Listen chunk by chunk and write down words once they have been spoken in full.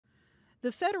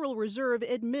The Federal Reserve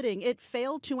admitting it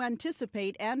failed to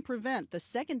anticipate and prevent the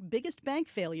second biggest bank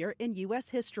failure in U.S.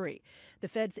 history. The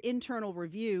Fed's internal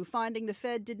review finding the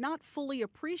Fed did not fully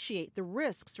appreciate the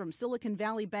risks from Silicon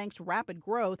Valley Bank's rapid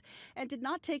growth and did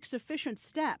not take sufficient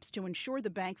steps to ensure the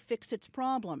bank fix its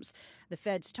problems. The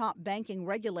Fed's top banking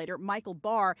regulator, Michael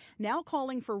Barr, now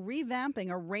calling for revamping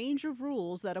a range of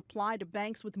rules that apply to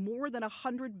banks with more than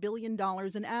 $100 billion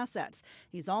in assets.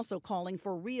 He's also calling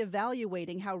for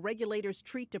reevaluating how regulators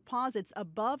treat deposits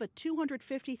above a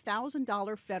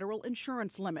 $250,000 federal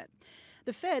insurance limit.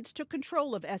 The feds took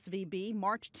control of SVB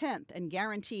March 10th and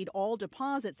guaranteed all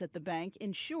deposits at the bank,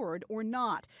 insured or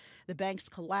not. The bank's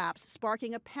collapse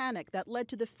sparking a panic that led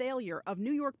to the failure of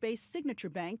New York-based Signature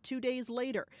Bank 2 days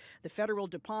later. The Federal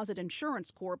Deposit Insurance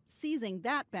Corp seizing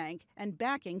that bank and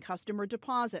backing customer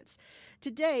deposits.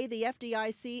 Today, the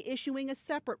FDIC issuing a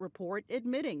separate report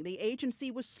admitting the agency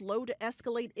was slow to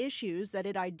escalate issues that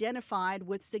it identified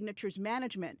with Signature's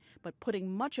management, but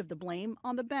putting much of the blame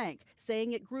on the bank,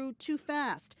 saying it grew too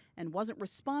fast and wasn't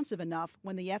responsive enough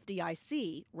when the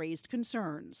FDIC raised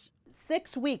concerns.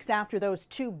 6 weeks after those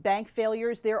two bank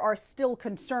failures, there are still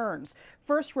concerns.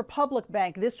 First Republic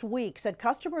Bank this week said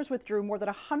customers withdrew more than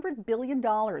 $100 billion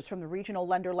from the regional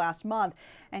lender last month,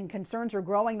 and concerns are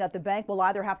growing that the bank will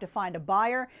either have to find a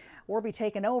buyer or be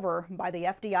taken over by the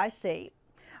FDIC.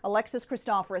 Alexis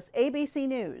Christoforous, ABC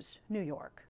News, New York.